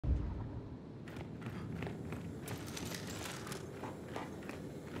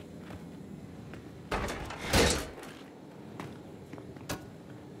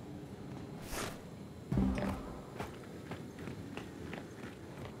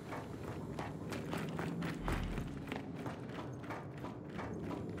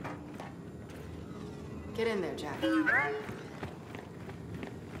Get in there, Jack. Unauthorized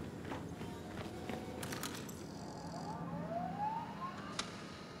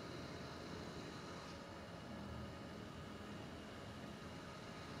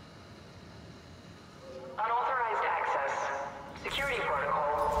access. Security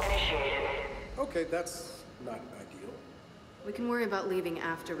protocol initiated. Okay, that's not ideal. We can worry about leaving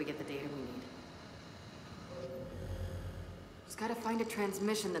after we get the data we need. Just gotta find a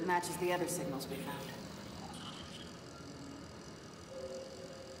transmission that matches the other signals we found.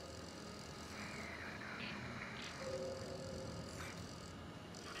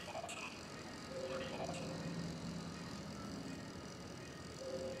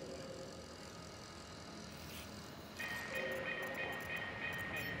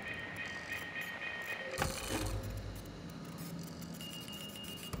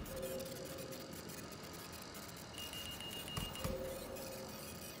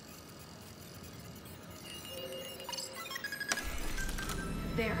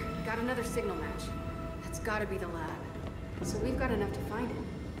 There, got another signal match. That's gotta be the lab. So we've got enough to find it.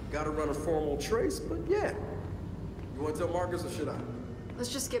 Gotta run a formal trace, but yeah. You wanna tell Marcus or should I? Let's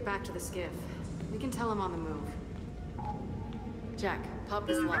just get back to the skiff. We can tell him on the move. Jack, pop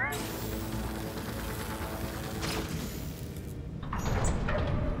this lock.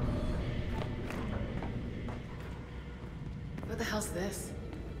 What the hell's this?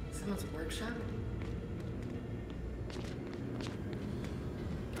 Someone's workshop?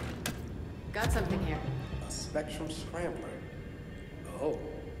 Got something here. A spectrum scrambler. Oh,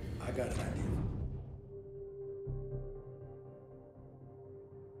 I got an idea.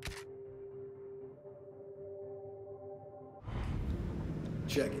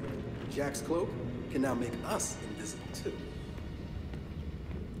 Check it. Jack's cloak can now make us invisible too.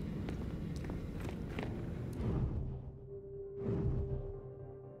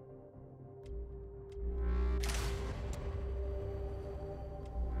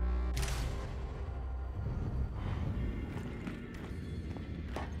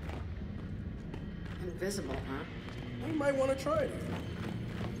 Invisible, huh? We might want to try it.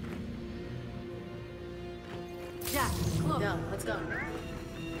 Jack, cloak. Yeah, let's go. All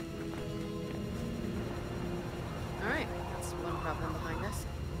right, that's one problem behind us.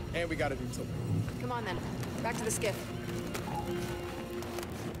 And we gotta do something. Come on then, back to the skiff.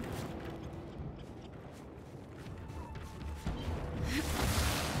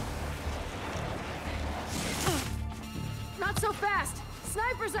 Not so fast!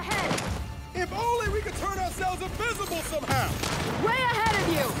 Snipers ahead! If only we could turn ourselves invisible somehow! Way ahead of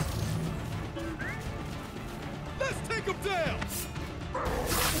you! Let's take them down!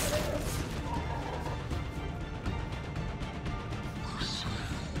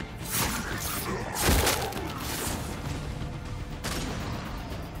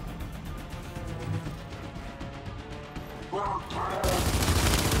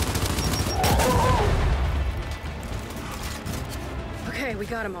 Okay, we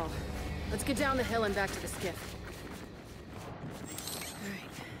got them all. Let's get down the hill and back to the skiff. All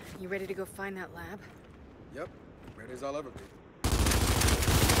right, you ready to go find that lab? Yep, ready as I'll ever be.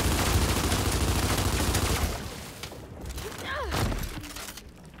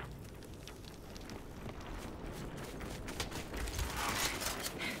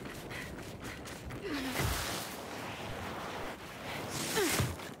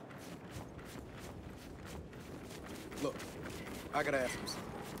 Look, I gotta ask you something.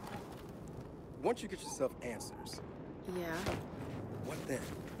 Once you get yourself answers, Yeah? what then?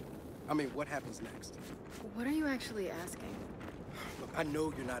 I mean, what happens next? What are you actually asking? Look, I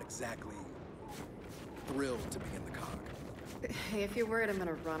know you're not exactly thrilled to be in the cog. Hey, if you're worried I'm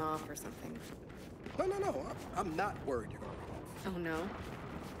gonna run off or something. No. I'm not worried you're gonna run Oh, no?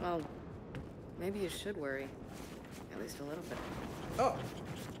 Well, maybe you should worry. At least a little bit. off. Oh,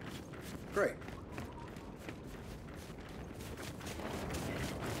 great.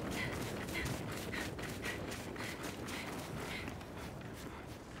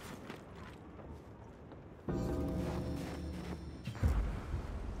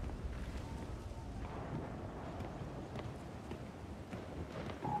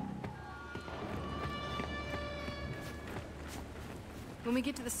 When we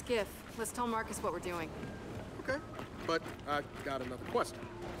get to the skiff, let's tell Marcus what we're doing. Okay, but I got another question.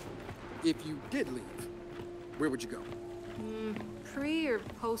 If you did leave, where would you go? Pre or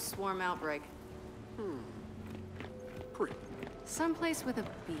post-swarm outbreak? Pre. Someplace with a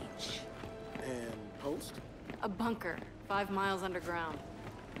beach. And post? A bunker, 5 miles underground.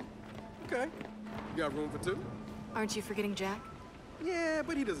 Okay. You got room for two? Aren't you forgetting Jack? Yeah,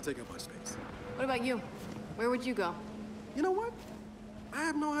 but he doesn't take up much space. What about you? Where would you go? You know what? I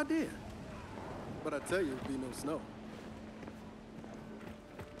have no idea. But I tell you, it'd be no snow.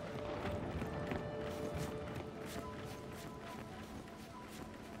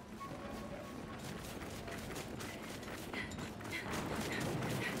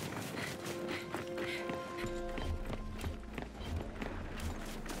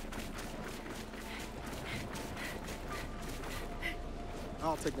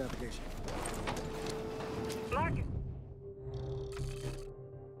 I'll take navigation. Mark.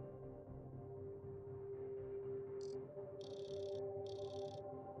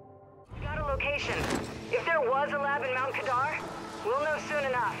 Got a location. If there was a lab in Mount Kadar, we'll know soon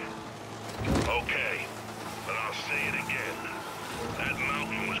enough. Okay, but I'll say it again. That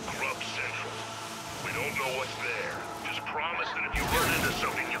mountain was Grub Central. We don't know what's there. Just promise that if you run into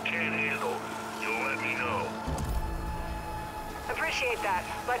something you can't handle, you'll let me know. Appreciate that,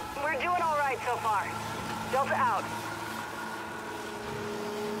 but we're doing all right so far. Delta out.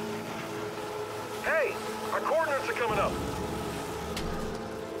 Hey, our coordinates are coming up.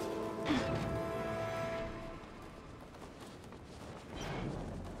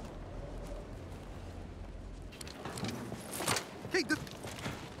 Hey,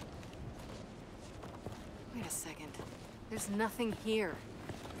 Wait a second. There's nothing here.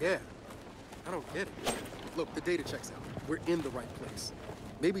 yeah, I don't get it. Look, the data checks out. We're in the right place.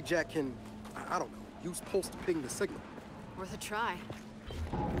 Maybe Jack can, I don't know, use pulse to ping the signal. Worth a try.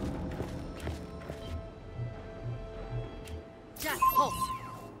 Jack, pulse!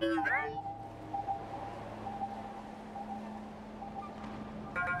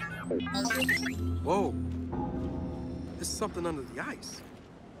 Whoa. There's something under the ice.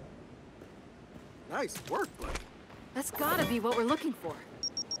 Nice work, bud. That's gotta be what we're looking for.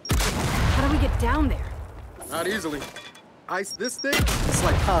 How do we get down there? Not easily. Ice this thick, it's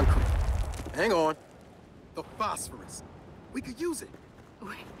like concrete. Hang on. The phosphorus. We could use it.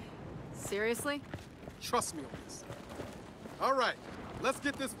 Wait, seriously? Trust me on this. All right, let's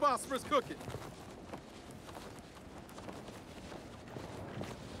get this phosphorus cooking.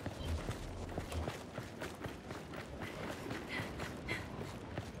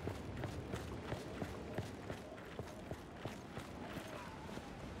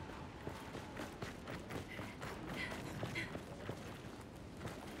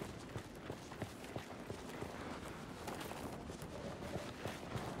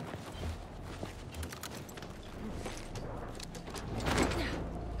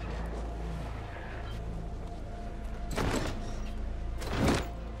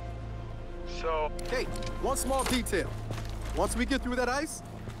 Hey, one small detail. Once we get through that ice,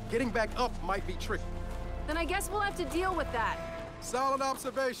 getting back up might be tricky. Then I guess we'll have to deal with that. Solid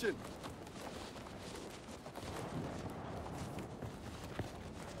observation.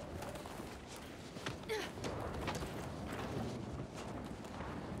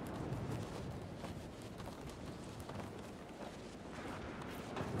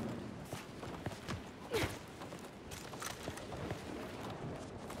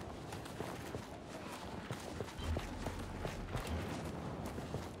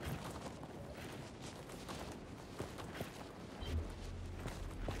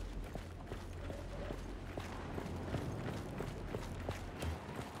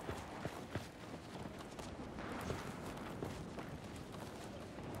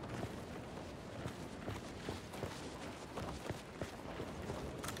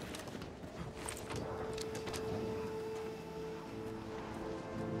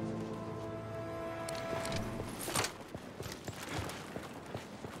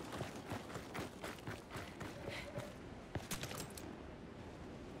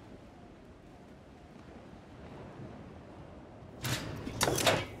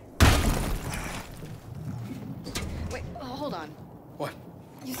 Wait, hold on. What?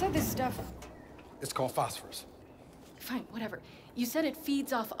 You said this stuff... It's called phosphorus. Fine, whatever. You said it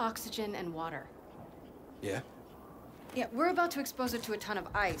feeds off oxygen and water. Yeah? Yeah, we're about to expose it to a ton of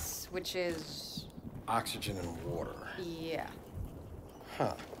ice, which is... Oxygen and water. Yeah.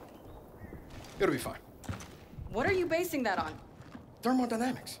 Huh. It'll be fine. What are you basing that on?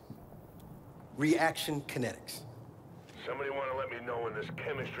 Thermodynamics. Reaction kinetics. Somebody want to let me know when this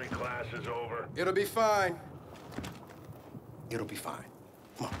chemistry class is over? It'll be fine. It'll be fine.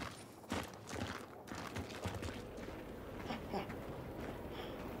 Come on.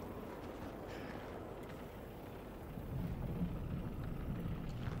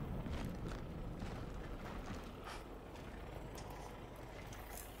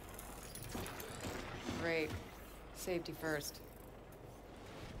 Great. Safety first.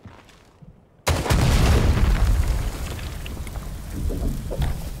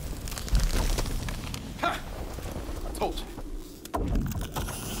 Ha! I told you.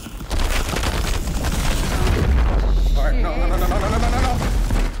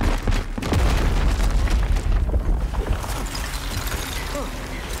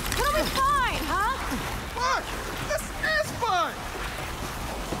 Fine!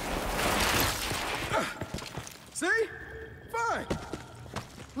 See? Fine!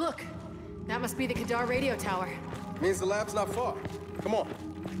 Look, that must be the Kadar radio tower. Means the lab's not far. Come on.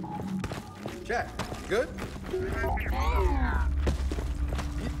 Jack, good? You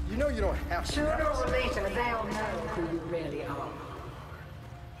know you don't have to. Sooner or later, they'll know who you really are.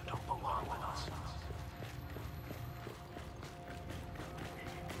 You don't belong with us.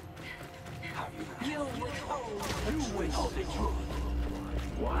 You withhold. You withhold the truth.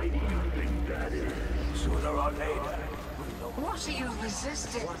 Why do you think that is? Sooner or later, What are you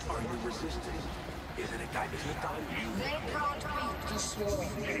resisting? what are you resisting? Is it a guy that's telling you? They can't beat the swarm.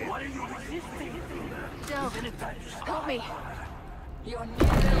 What are you resisting? Del, help me. You're nearly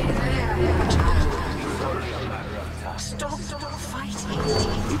there, child. It's only a matter of time. Stop fighting.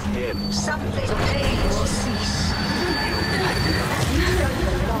 It's him. Something pain will cease. You don't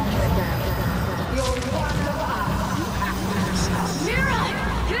belong there. You're one of us. Mira!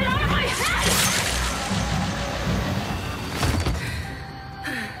 Get out of my head!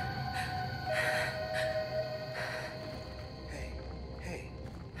 Hey.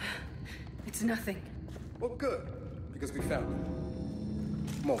 It's nothing. Well, good. Because we found him.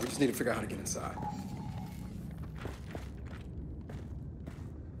 Come on, we just need to figure out how to get inside.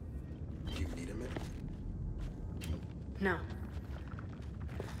 Do you need a minute? No.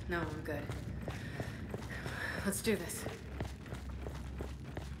 No, I'm good. Let's do this.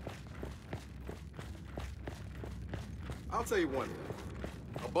 I'll tell you one thing.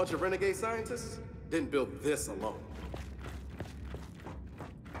 A bunch of renegade scientists didn't build this alone.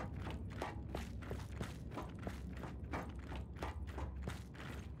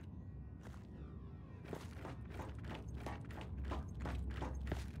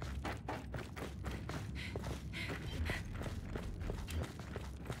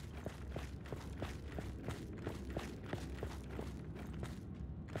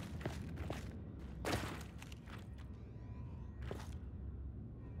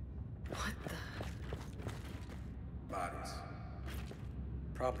 What the? Bodies.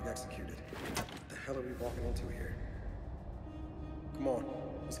 Probably executed. What the hell are we walking into here? Come on,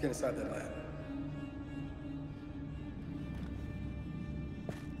 let's get inside that lab.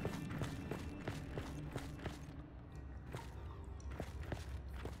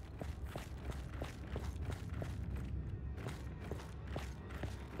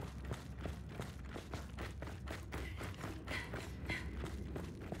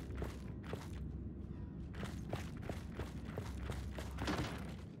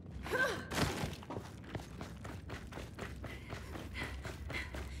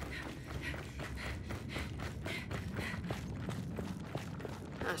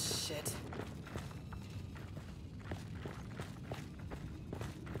 Ah, shit.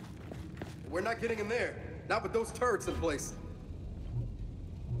 We're not getting in there. Not with those turrets in place.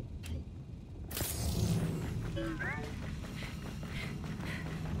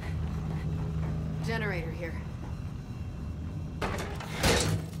 Generator here.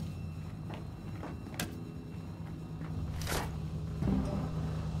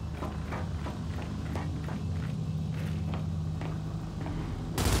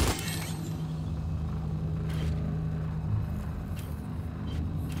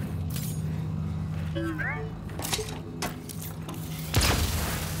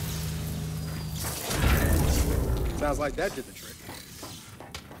 Sounds like that did the trick.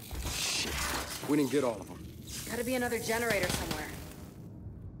 Shit. We didn't get all of them. Gotta be another generator somewhere.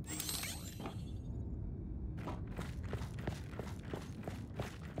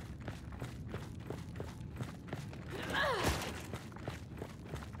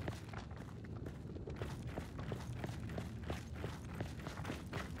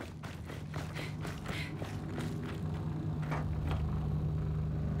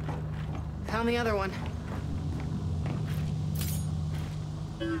 Found the other one.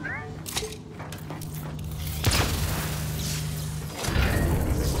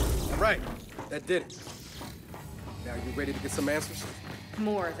 All right, that did it. Now you ready to get some answers?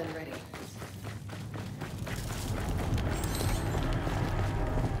 More than ready.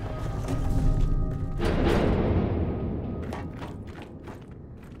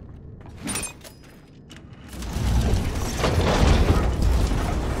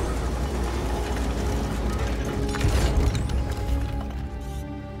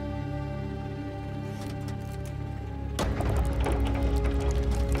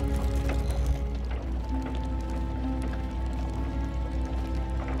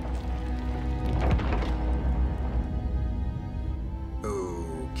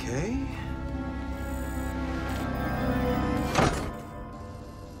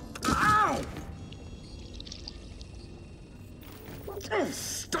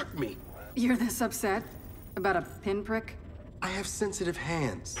 Stuck me. You're this upset? About a pinprick? I have sensitive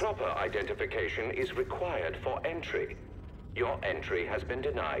hands. Proper identification is required for entry. Your entry has been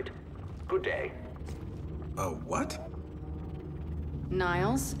denied. Good day. What?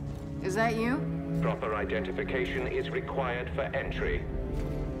 Niles? Is that you? Proper identification is required for entry.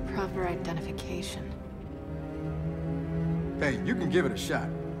 Proper identification. Hey, you can give it a shot,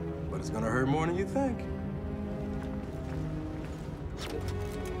 but it's gonna hurt more than you think.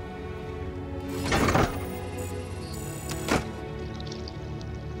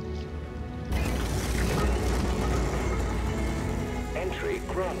 Entry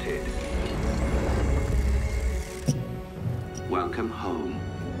granted. Welcome home.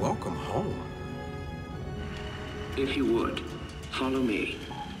 Welcome home. If you would, follow me.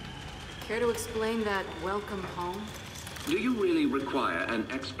 Care to explain that welcome home? Do you really require an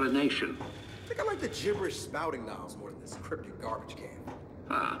explanation? I think I like the gibberish spouting Niles more than this cryptic garbage can.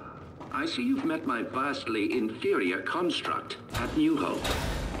 Ah, I see you've met my vastly inferior construct at New Hope.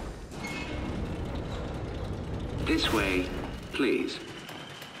 This way, please.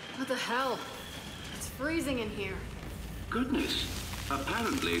 What the hell? It's freezing in here. Goodness.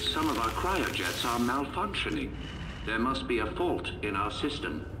 Apparently, some of our cryojets are malfunctioning. There must be a fault in our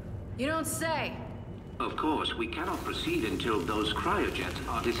system. You don't say. Of course, we cannot proceed until those cryojets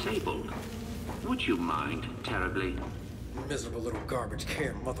are disabled. Would you mind terribly? Miserable little garbage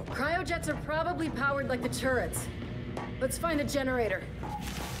can, mother... Cryojets are probably powered like the turrets. Let's find the generator.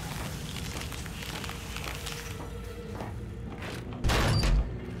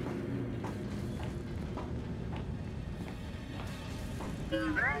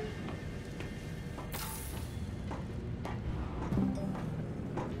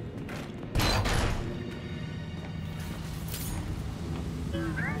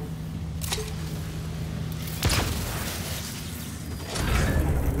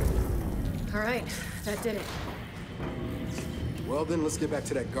 All right, that did it. Well then, let's get back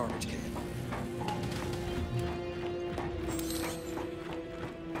to that garbage can.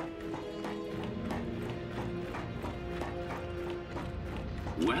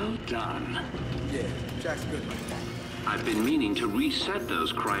 Well done. Yeah, Jack's good like that. I've been meaning to reset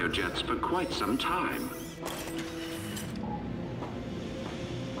those cryojets for quite some time.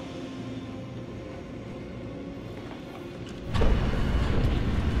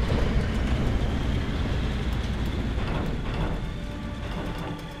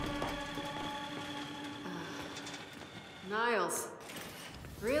 Niles,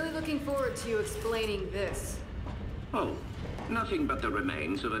 really looking forward to you explaining this. Oh, nothing but the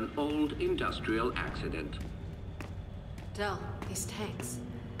remains of an old industrial accident. Del, these tanks.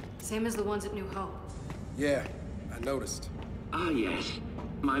 Same as the ones at New Hope. Yeah, I noticed. Ah, yes.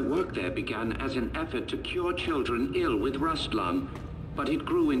 My work there began as an effort to cure children ill with rust lung, but it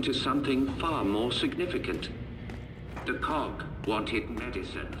grew into something far more significant. The cog wanted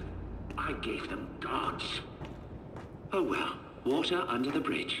medicine. I gave them gods. Oh well, water under the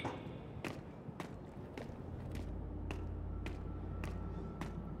bridge.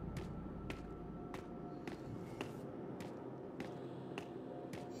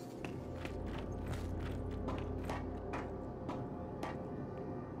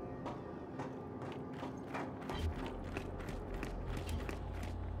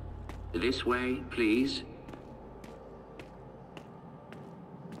 This way, please.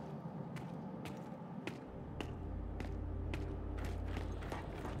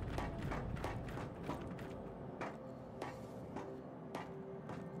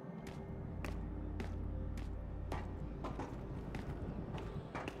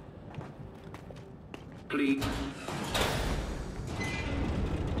 Please.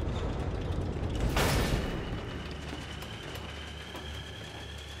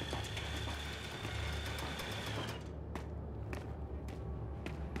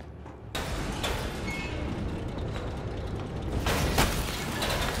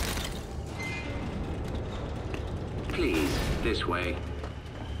 Please, this way.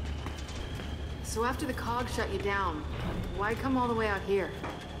 So after the cog shut you down, why come all the way out here?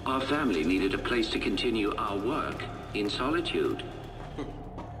 Our family needed a place to continue our work in solitude.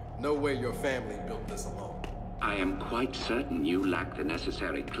 No way your family built this alone. I am quite certain you lack the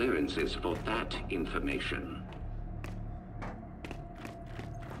necessary clearances for that information.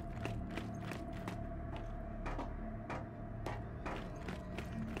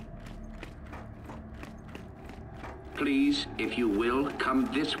 Please, if you will, come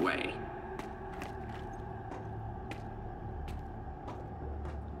this way.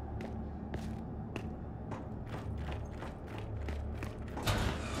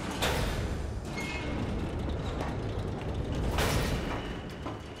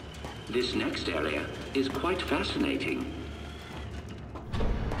 This next area is quite fascinating.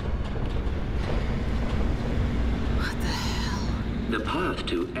 What the hell? The path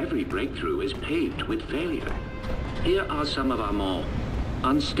to every breakthrough is paved with failure. Here are some of our more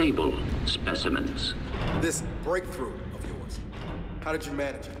unstable specimens. This breakthrough of yours, how did you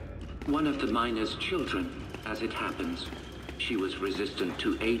manage it? One of the miner's children, as it happens. She was resistant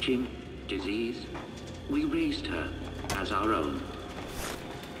to aging, disease. We raised her as our own.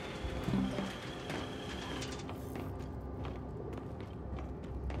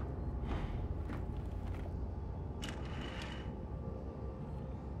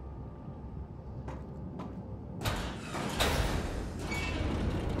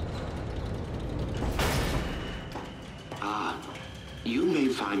 You may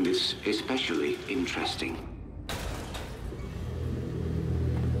find this especially interesting.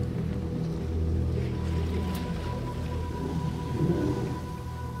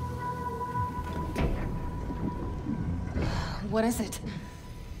 What is it?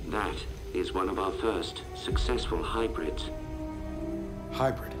 That is one of our first successful hybrids.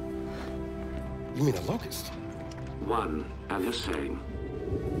 Hybrid? You mean a locust? One and the same.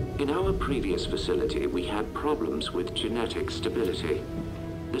 In our previous facility, we had problems with genetic stability.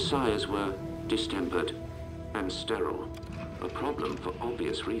 The sires were distempered and sterile, a problem for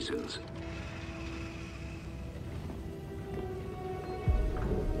obvious reasons.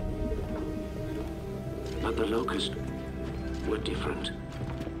 But the Locust were different.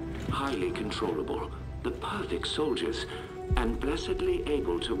 Highly controllable, the perfect soldiers, and blessedly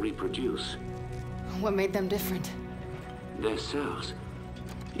able to reproduce. What made them different? Their cells.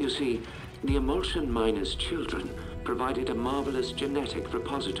 You see, the emulsion miner's children provided a marvelous genetic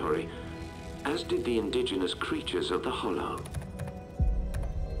repository, as did the indigenous creatures of the Hollow.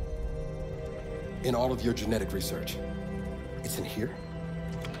 In all of your genetic research, it's in here?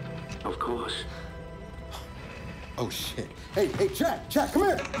 Of course. Oh, shit. Hey, Jack, come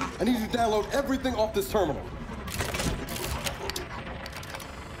here! I need you to download everything off this terminal.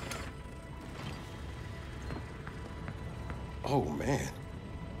 Oh, man.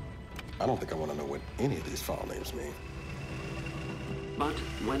 I don't think I want to know what any of these file names mean. But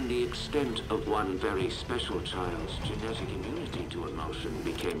when the extent of one very special child's genetic immunity to emulsion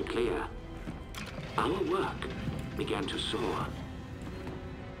became clear, our work began to soar.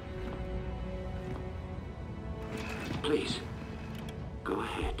 Please, go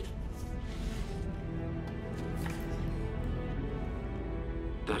ahead.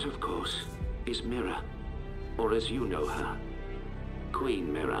 That, of course, is Mira, or as you know her,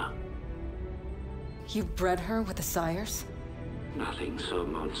 Queen Mira. You bred her with the sires? Nothing so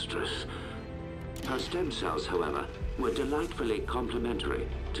monstrous. Her stem cells, however, were delightfully complementary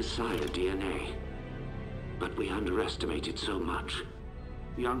to sire DNA. But we underestimated so much.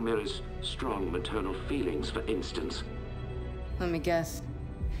 Young Mira's strong maternal feelings, for instance. Let me guess.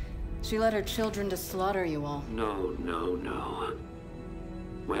 She led her children to slaughter you all. No.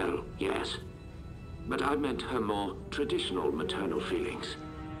 Well, yes. But I meant her more traditional maternal feelings.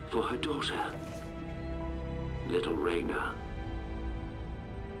 For her daughter. Little Raina.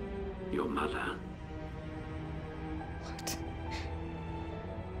 Your mother. What?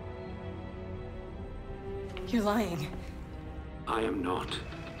 You're lying. I am not.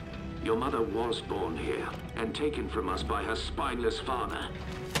 Your mother was born here, and taken from us by her spineless father,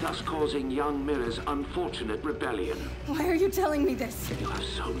 thus causing young Mira's unfortunate rebellion. Why are you telling me this? You have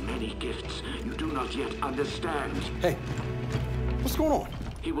so many gifts you do not yet understand. Hey, what's going on?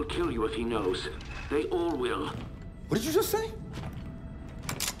 He will kill you if he knows. They all will. What did you just say?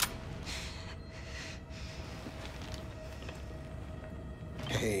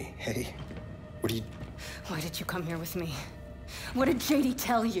 Hey, what are you... Why did you come here with me? What did JD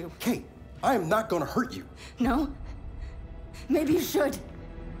tell you? Kate, I am not gonna hurt you. No? Maybe you should.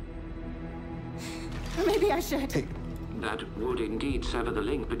 Or maybe I should. Hey. That would indeed sever the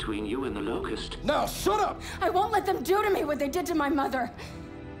link between you and the Locust. Now, shut up! I won't let them do to me what they did to my mother.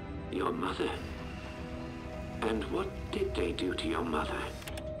 Your mother? And what did they do to your mother?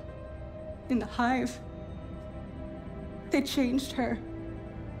 In the hive. They changed her.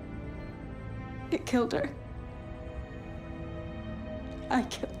 It killed her. I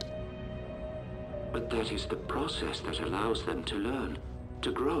killed her. But that is the process that allows them to learn,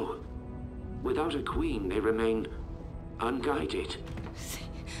 to grow. Without a queen, they remain unguided.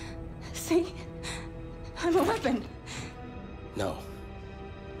 See? I'm a weapon. No.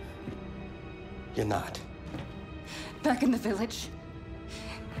 You're not. Back in the village,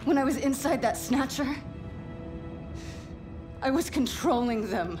 when I was inside that snatcher, I was controlling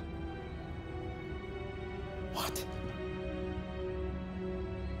them. What?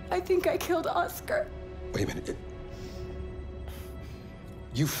 I think I killed Oscar. Wait a minute.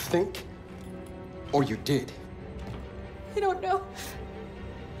 You think, or you did? I don't know.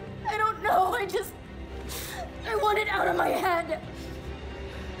 I don't know. I want it out of my head.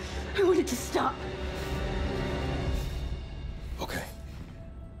 I want it to stop. Okay.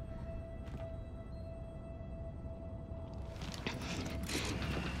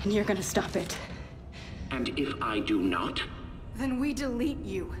 And you're gonna stop it. And if I do not? Then we delete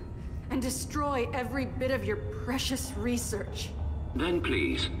you and destroy every bit of your precious research. Then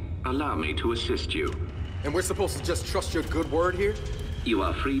please, allow me to assist you. And we're supposed to just trust your good word here? You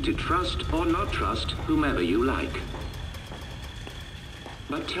are free to trust or not trust whomever you like.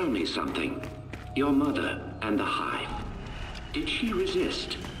 But tell me something. Your mother and the Hive. Did she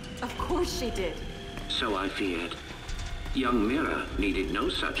resist? Of course she did. So I feared. Young Mira needed no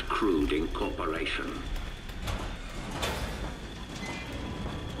such crude incorporation.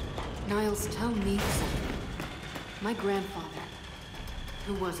 Niles, tell me something. My grandfather.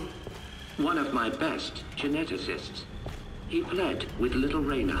 Who was he? One of my best geneticists. He fled with little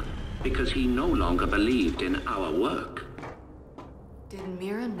Raina because he no longer believed in our work. Did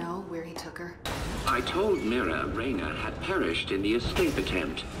Mira know where he took her? I told Mira Raina had perished in the escape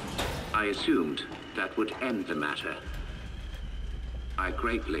attempt. I assumed that would end the matter. I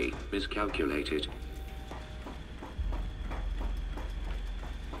greatly miscalculated.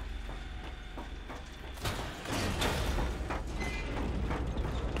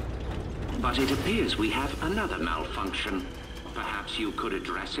 But it appears we have another malfunction. Perhaps you could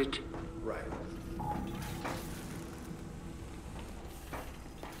address it? Right.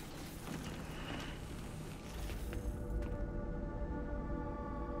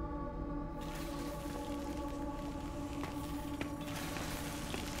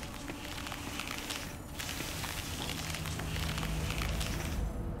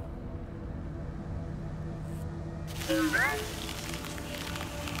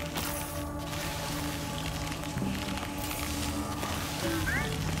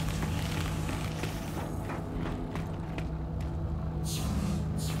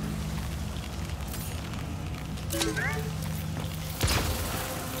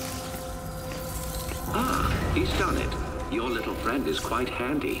 Ah, he's done it. Your little friend is quite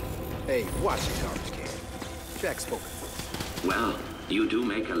handy. Hey, watch it, garbage can. Jack's spoken for. Well, you do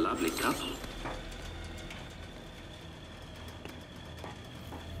make a lovely couple.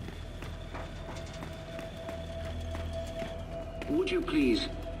 Would you please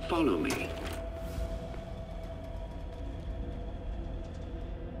follow me?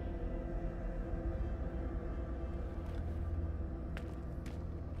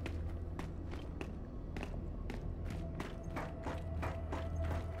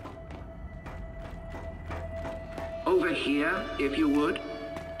 Over here, if you would.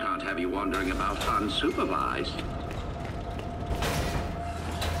 Can't have you wandering about unsupervised.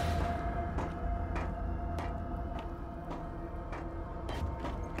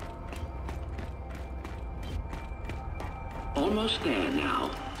 Almost there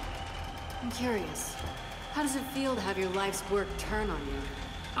now. I'm curious. How does it feel to have your life's work turn on you?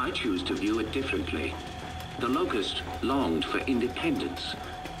 I choose to view it differently. The Locust longed for independence.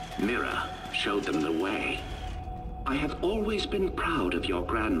 Mira showed them the way. I have always been proud of your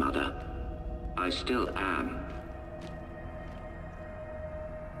grandmother. I still am.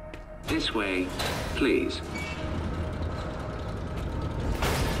 This way, please.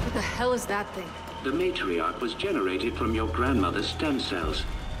 What the hell is that thing? The matriarch was generated from your grandmother's stem cells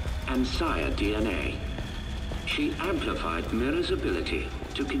and sire DNA. She amplified Mira's ability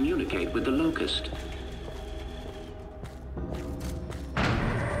to communicate with the Locust.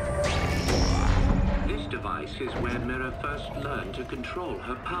 This device is where Mira first learned to control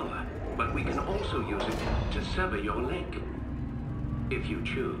her power, but we can also use it to sever your link, if you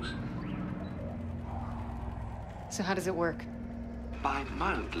choose. So how does it work? By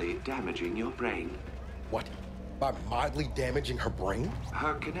mildly damaging your brain. What? By mildly damaging her brain?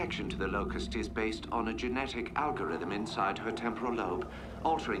 Her connection to the Locust is based on a genetic algorithm inside her temporal lobe.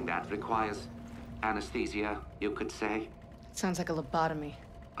 Altering that requires anesthesia, you could say. Sounds like a lobotomy.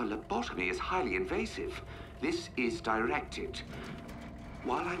 A lobotomy is highly invasive. This is directed.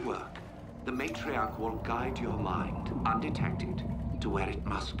 While I work, the matriarch will guide your mind, undetected, to where it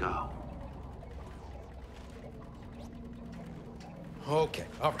must go. Okay,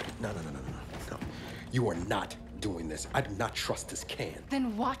 all right. No. You are not doing this. I do not trust this can.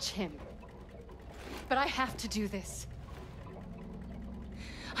 Then watch him. But I have to do this.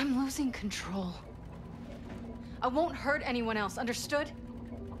 I'm losing control. I won't hurt anyone else, understood?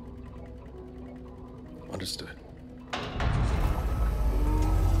 Understood.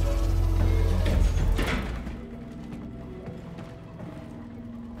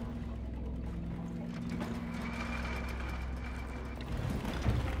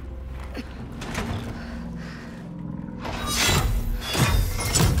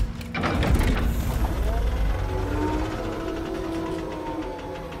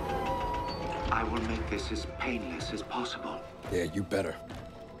 this is possible. Yeah, you better.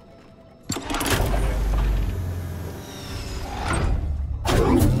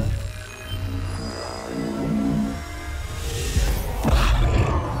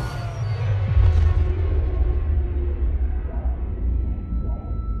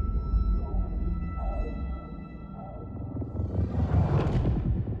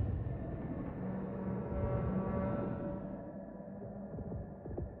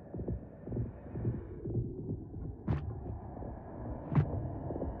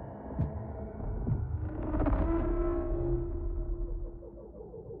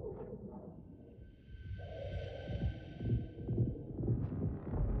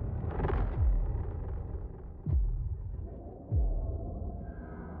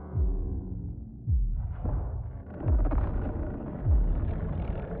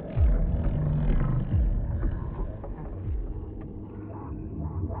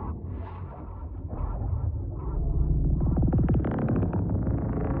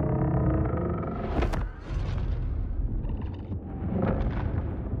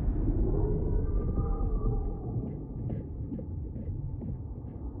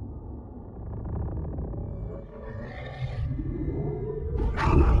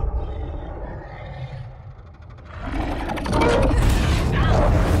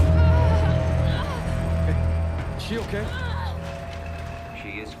 She okay? She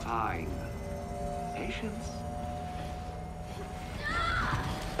is fine. Patience.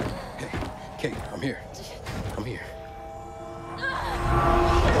 Hey, Kate, I'm here. I'm here.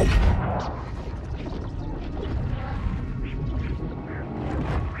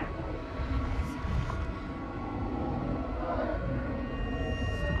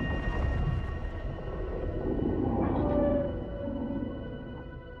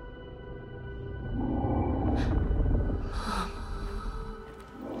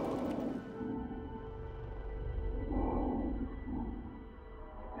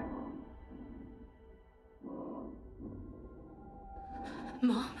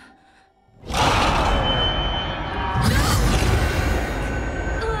 Mom?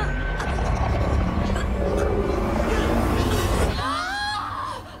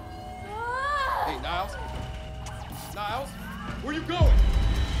 Hey, Niles? Niles? Where you going?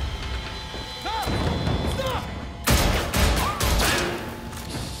 Niles! Stop!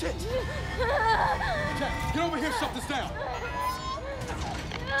 Shit! Jack, get over here, shut this down!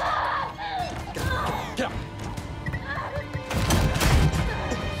 Get up!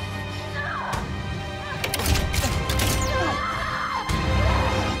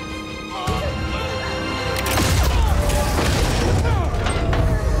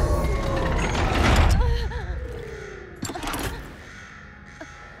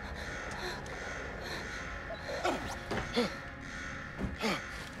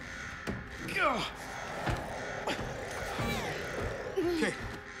 Kate!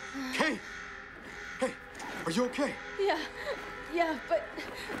 Kate! Hey, are you okay? Yeah, but...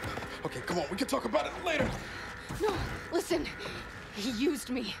 Okay, come on, we can talk about it later. No, listen. He used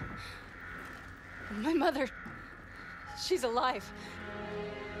me. My mother... she's alive.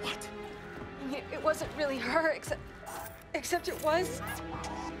 What? It wasn't really her, except it was.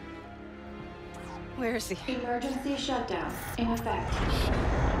 Where is he? Emergency shutdown in effect.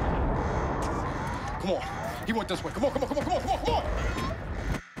 Come on. He went this way. Come on, come on, come on, come on, come on, come on!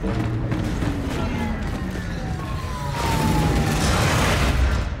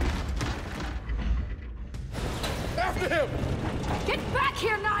 After him! Get back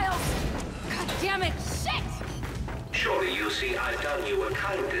here, Niles! God damn it! Shit! Surely you see I've done you a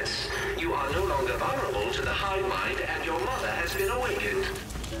kindness. You are no longer vulnerable to the hive mind, and your mother has been awakened.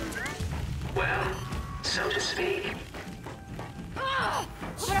 Well, so to speak. Ugh!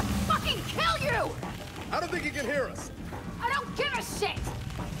 I'm gonna fucking kill you! I don't think he can hear us. I don't give a shit!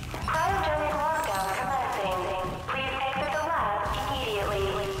 Cryogenic lockdown commencing. Please exit the lab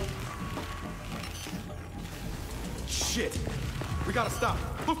immediately. Shit! We gotta stop.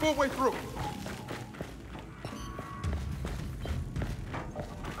 Look for a way through.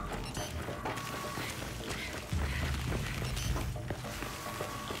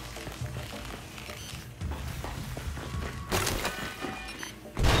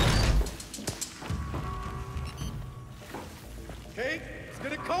 Kate, it's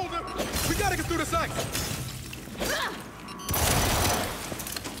getting colder. We gotta get through this ice.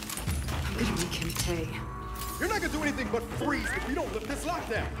 I'm gonna make him pay. You're not gonna do anything but freeze if we don't lift this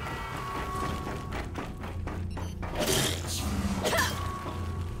lockdown.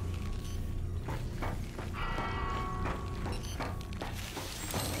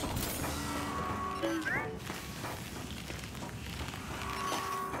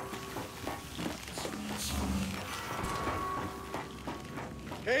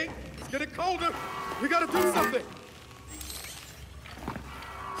 okay? It's getting colder. We gotta do something.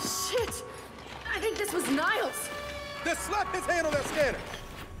 Shit! I think this was Niles. Then slap his hand on that scanner.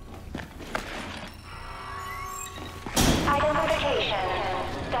 Identification.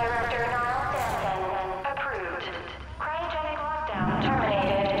 Director Niles Denton. Approved. Cryogenic lockdown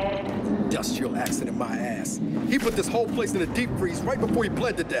terminated. Industrial accident, my ass. He put this whole place in a deep freeze right before he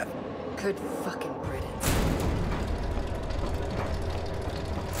bled to death. Good fucking riddance.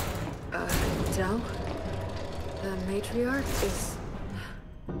 Del? The matriarch is...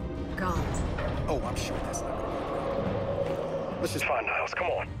 gone. Oh, I'm sure that's not gonna work. Let's just find Niles, come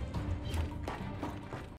on.